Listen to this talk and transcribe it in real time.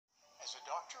As a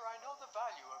doctor, I know the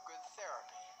value of good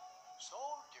therapy. So,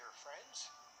 dear friends,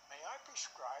 may I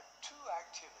prescribe 2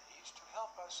 activities to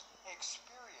help us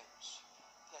experience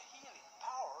the healing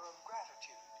power of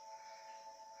gratitude.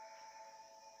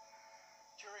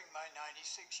 During my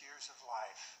 96 years of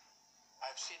life,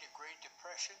 I've seen a Great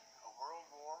Depression, a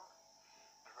world war,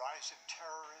 the rise of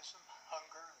terrorism,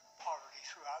 hunger, and poverty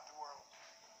throughout the world.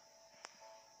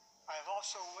 I have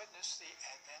also witnessed the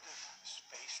advent of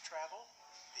space travel,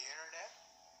 the internet,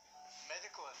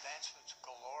 medical advancements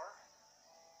galore,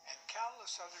 and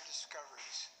countless other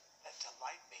discoveries that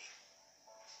delight me.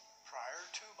 Prior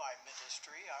to my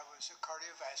ministry, I was a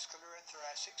cardiovascular and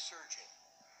thoracic surgeon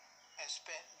and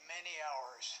spent many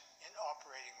hours in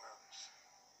operating rooms.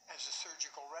 As a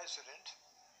surgical resident,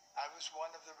 I was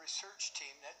one of the research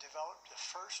team that developed the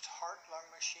first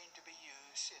heart-lung machine to be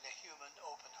used in a human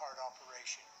open-heart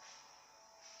operation.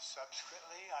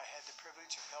 Subsequently, I had the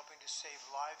privilege of helping to save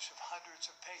lives of hundreds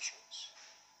of patients.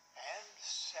 And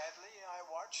sadly,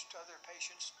 I watched other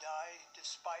patients die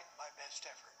despite my best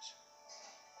efforts.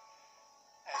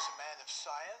 As a man of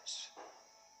science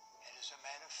and as a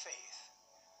man of faith,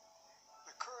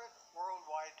 the current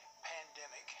worldwide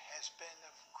pandemic has been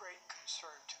of great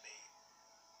concern to me.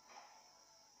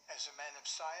 As a man of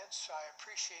science, I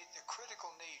appreciate the critical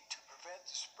need to prevent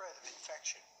the spread of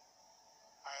infection.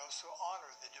 I also honor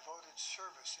the devoted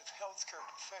service of healthcare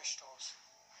professionals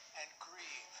and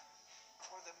grieve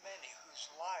for the many whose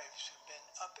lives have been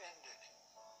upended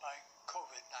by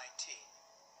COVID-19.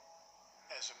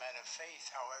 As a man of faith,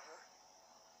 however,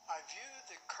 I view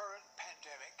the current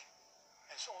pandemic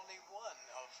as only one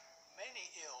of many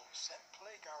ills that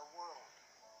plague our world,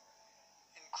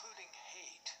 including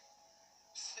hate,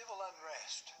 civil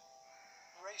unrest,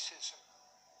 racism,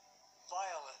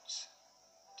 violence,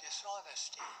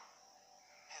 dishonesty,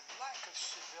 and lack of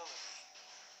civility.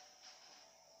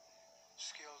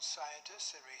 Skilled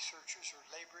scientists and researchers are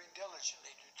laboring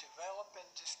diligently to develop and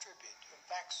distribute a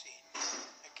vaccine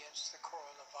against the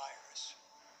coronavirus.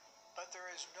 But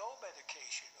there is no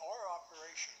medication or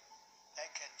operation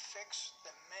that can fix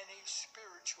the many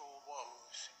spiritual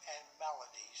woes and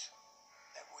maladies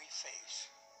that we face.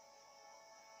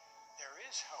 There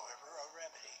is, however, a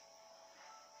remedy.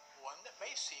 One that may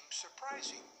seem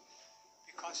surprising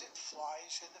because it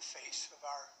flies in the face of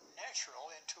our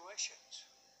natural intuitions.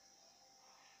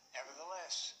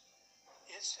 Nevertheless,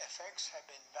 its effects have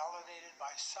been validated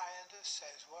by scientists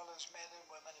as well as men and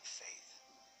women of faith.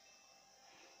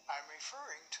 I'm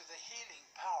referring to the healing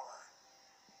power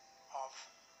of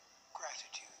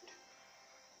gratitude.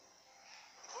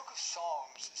 The book of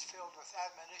Psalms is filled with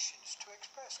admonitions to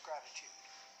express gratitude.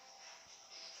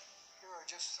 Here are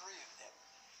just 3 of them.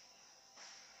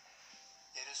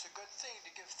 It is a good thing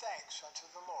to give thanks unto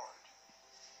the Lord.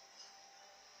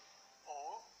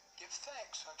 Oh, give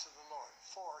thanks unto the Lord,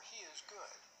 for he is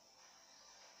good.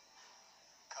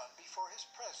 Come before his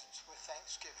presence with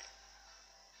thanksgiving.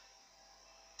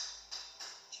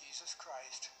 Jesus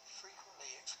Christ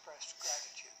frequently expressed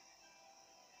gratitude.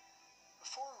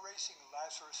 Before raising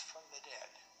Lazarus from the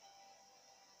dead,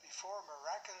 before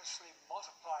miraculously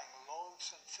multiplying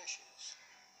loaves and fishes,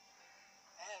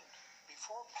 and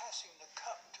before passing the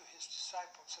cup to his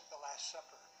disciples at the Last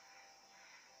Supper,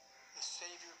 the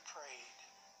Savior prayed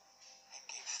and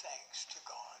gave thanks to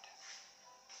God.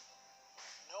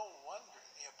 No wonder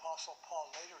the Apostle Paul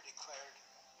later declared,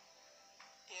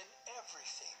 "In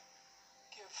everything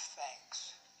give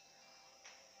thanks."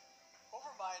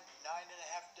 Over my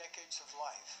 9.5 decades of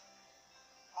life,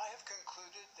 I have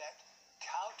concluded that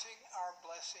counting our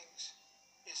blessings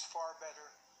is far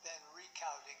better than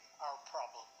recounting our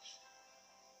problems.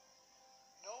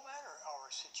 No matter our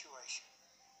situation,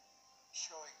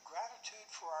 showing gratitude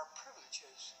for our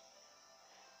privileges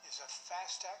is a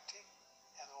fast-acting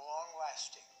and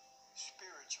long-lasting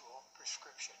spiritual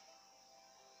prescription.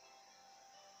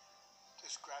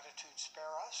 Does gratitude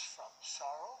spare us from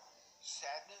sorrow,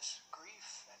 sadness,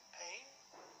 grief, and pain?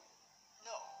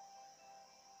 No,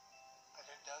 but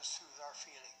it does soothe our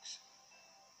feelings.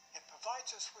 It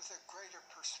provides us with a greater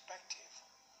perspective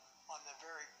on the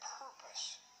very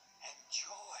purpose and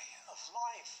joy of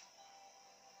life.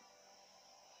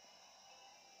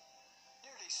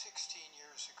 Nearly 16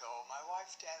 years ago, my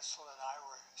wife Dancel and I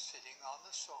were sitting on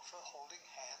the sofa holding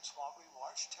hands while we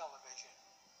watched television.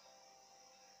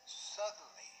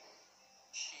 Suddenly,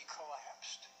 she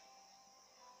collapsed.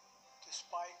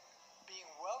 Despite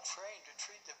being well trained to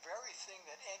treat the very thing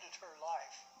that ended her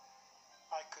life,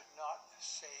 I could not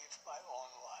save my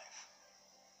own life.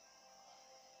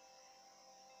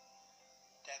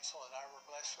 Dancel and I were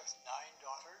blessed with 9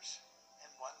 daughters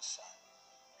and 1 son.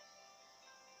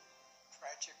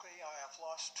 Tragically, I have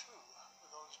lost two of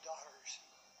those daughters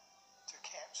to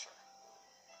cancer.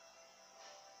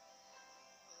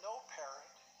 No parent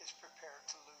is prepared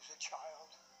to lose a child.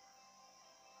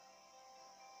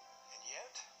 And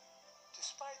yet,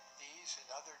 despite these and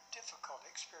other difficult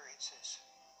experiences,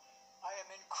 I am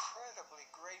incredibly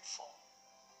grateful,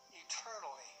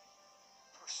 eternally,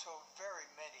 for so very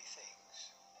many things.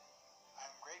 I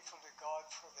am grateful to God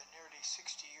for the nearly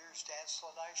 60 years Dancel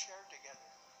and I shared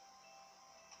together,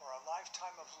 for a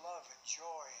lifetime of love and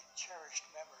joy and cherished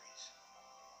memories.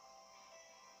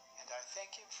 And I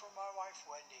thank Him for my wife,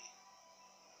 Wendy,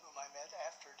 whom I met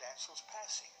after Dancel's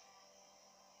passing.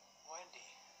 Wendy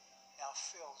now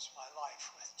fills my life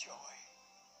with joy.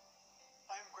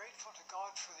 I am grateful to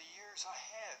God for the years I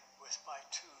had with my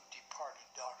two departed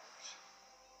daughters.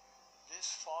 This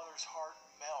father's heart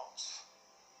melts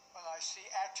when I see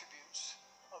attributes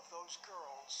of those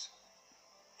girls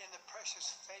in the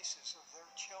precious faces of their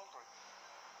children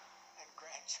and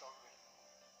grandchildren.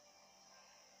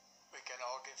 We can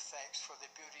all give thanks for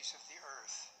the beauties of the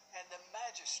earth and the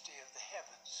majesty of the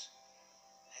heavens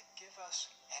that give us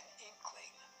an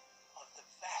inkling of the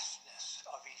vastness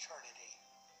of eternity.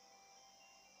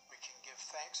 We can give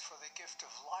thanks for the gift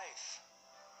of life,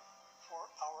 for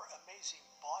our amazing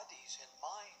bodies and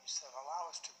minds that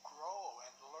allow us to grow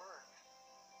and learn.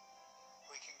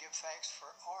 We can give thanks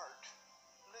for art,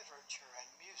 literature, and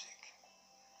music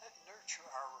that nurture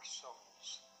our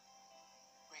souls.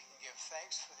 We can give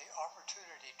thanks for the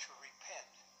opportunity to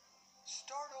repent,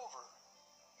 start over,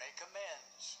 make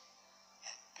amends,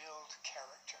 and build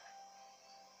character.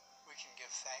 We can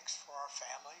give thanks for our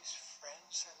families,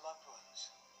 friends, and loved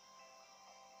ones.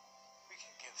 We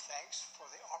can give thanks for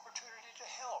the opportunity to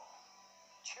help,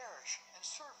 cherish, and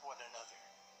serve one another,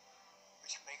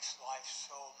 which makes life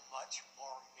so much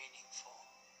more meaningful.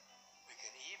 We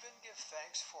can even give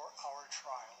thanks for our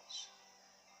trials,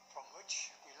 from which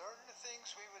we learn the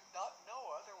things we would not know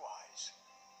otherwise.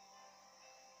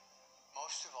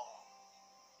 Most of all,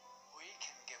 we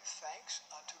can give thanks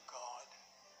unto God,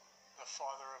 the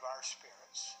Father of our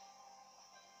spirits,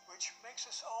 which makes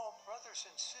us all brothers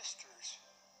and sisters,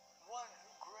 one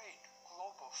great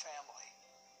global family.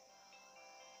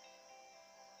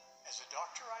 As a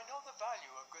doctor, I know the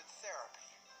value of good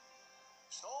therapy.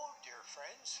 So, dear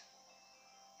friends,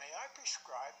 may I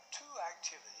prescribe 2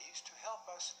 activities to help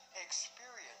us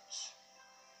experience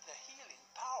the healing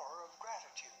power of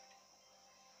gratitude.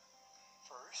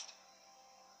 First,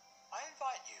 I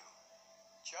invite you,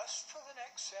 just for the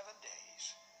next 7 days,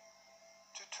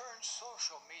 to turn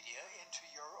social media into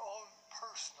your own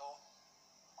personal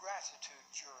gratitude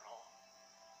journal.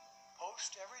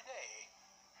 Post every day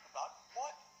about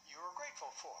what you are grateful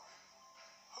for,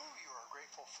 who you are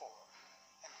grateful for,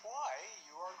 and why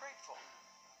you are grateful.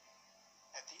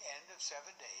 At the end of 7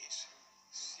 days,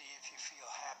 see if you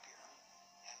feel happier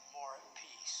and more at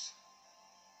peace.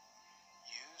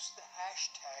 Use the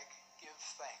hashtag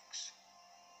 #GiveThanks.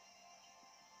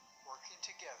 Working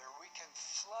together, we can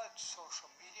flood social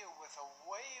media with a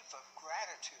wave of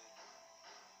gratitude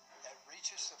that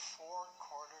reaches the 4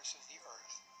 corners of the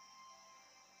earth.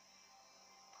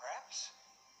 Perhaps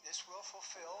this will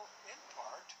fulfill, in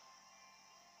part,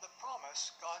 the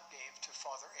promise God gave to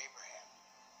Father Abraham,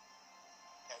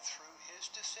 that through his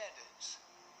descendants,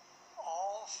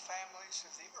 all families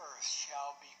of the earth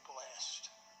shall be blessed.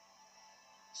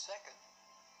 Second,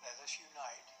 let us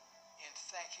unite in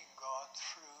thanking God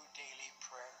through daily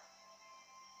prayer.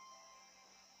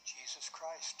 Jesus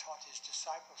Christ taught his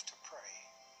disciples to pray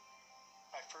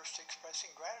by first expressing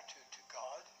gratitude to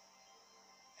God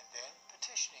and then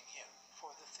petitioning him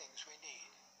for the things we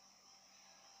need.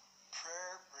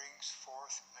 Prayer brings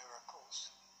forth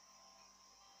miracles.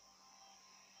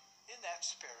 In that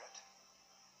spirit,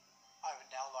 I would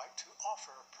now like to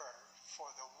offer a prayer for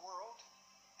the world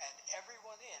and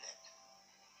everyone in it.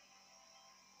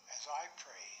 As I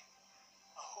pray,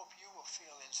 I hope you will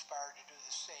feel inspired to do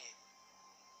the same,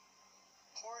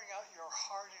 pouring out your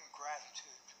heart in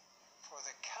gratitude for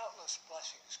the countless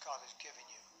blessings God has given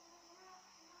you,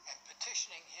 and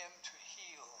petitioning him to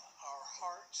heal our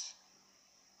hearts,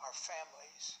 our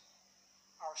families,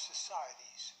 our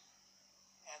societies,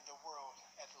 and the world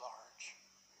at large.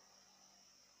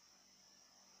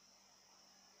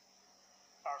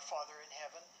 Our Father in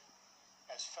heaven,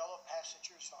 as fellow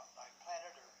passengers on thy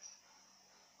planet Earth,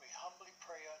 we humbly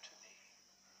pray unto thee.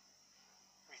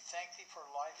 We thank thee for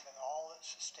life and all that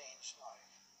sustains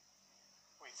life.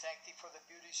 We thank thee for the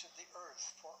beauties of the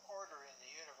earth, for order in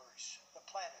the universe, the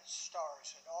planets,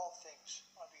 stars, and all things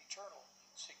of eternal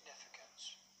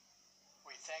significance.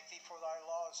 We thank thee for thy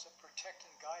laws that protect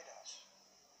and guide us.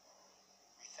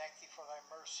 We thank thee for thy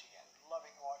mercy and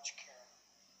loving watch care.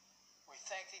 We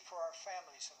thank thee for our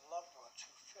families and loved ones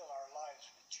who fill our lives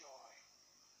with joy.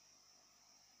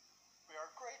 We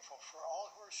are grateful for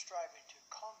all who are striving to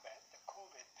combat the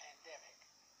COVID pandemic.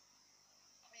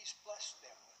 Please bless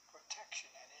them with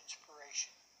protection and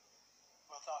inspiration.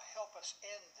 Wilt thou help us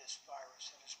end this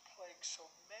virus that has plagued so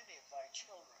many of thy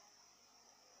children?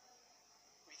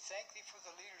 We thank thee for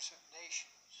the leaders of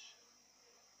nations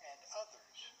and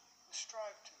others who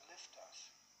strive to lift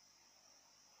us.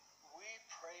 We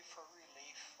pray for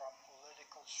relief from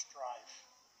political strife.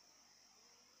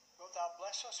 Wilt thou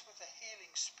bless us with a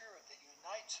healing spirit that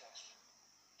unites us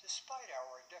despite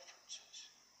our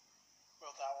differences?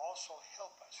 Wilt thou also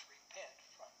help us repent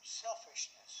from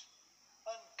selfishness,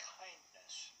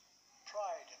 unkindness,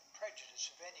 pride, and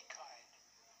prejudice of any kind,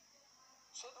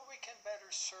 so that we can better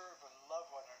serve and love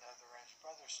one another as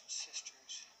brothers and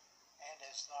sisters and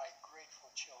as thy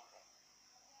grateful children.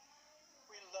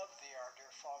 We love thee, our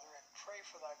dear Father, and pray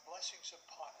for thy blessings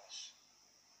upon us.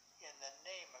 In the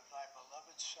name of thy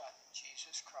beloved Son,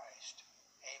 Jesus Christ.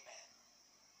 Amen.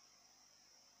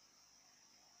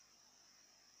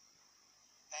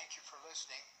 Thank you for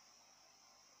listening.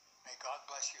 May God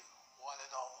bless you, one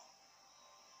and all.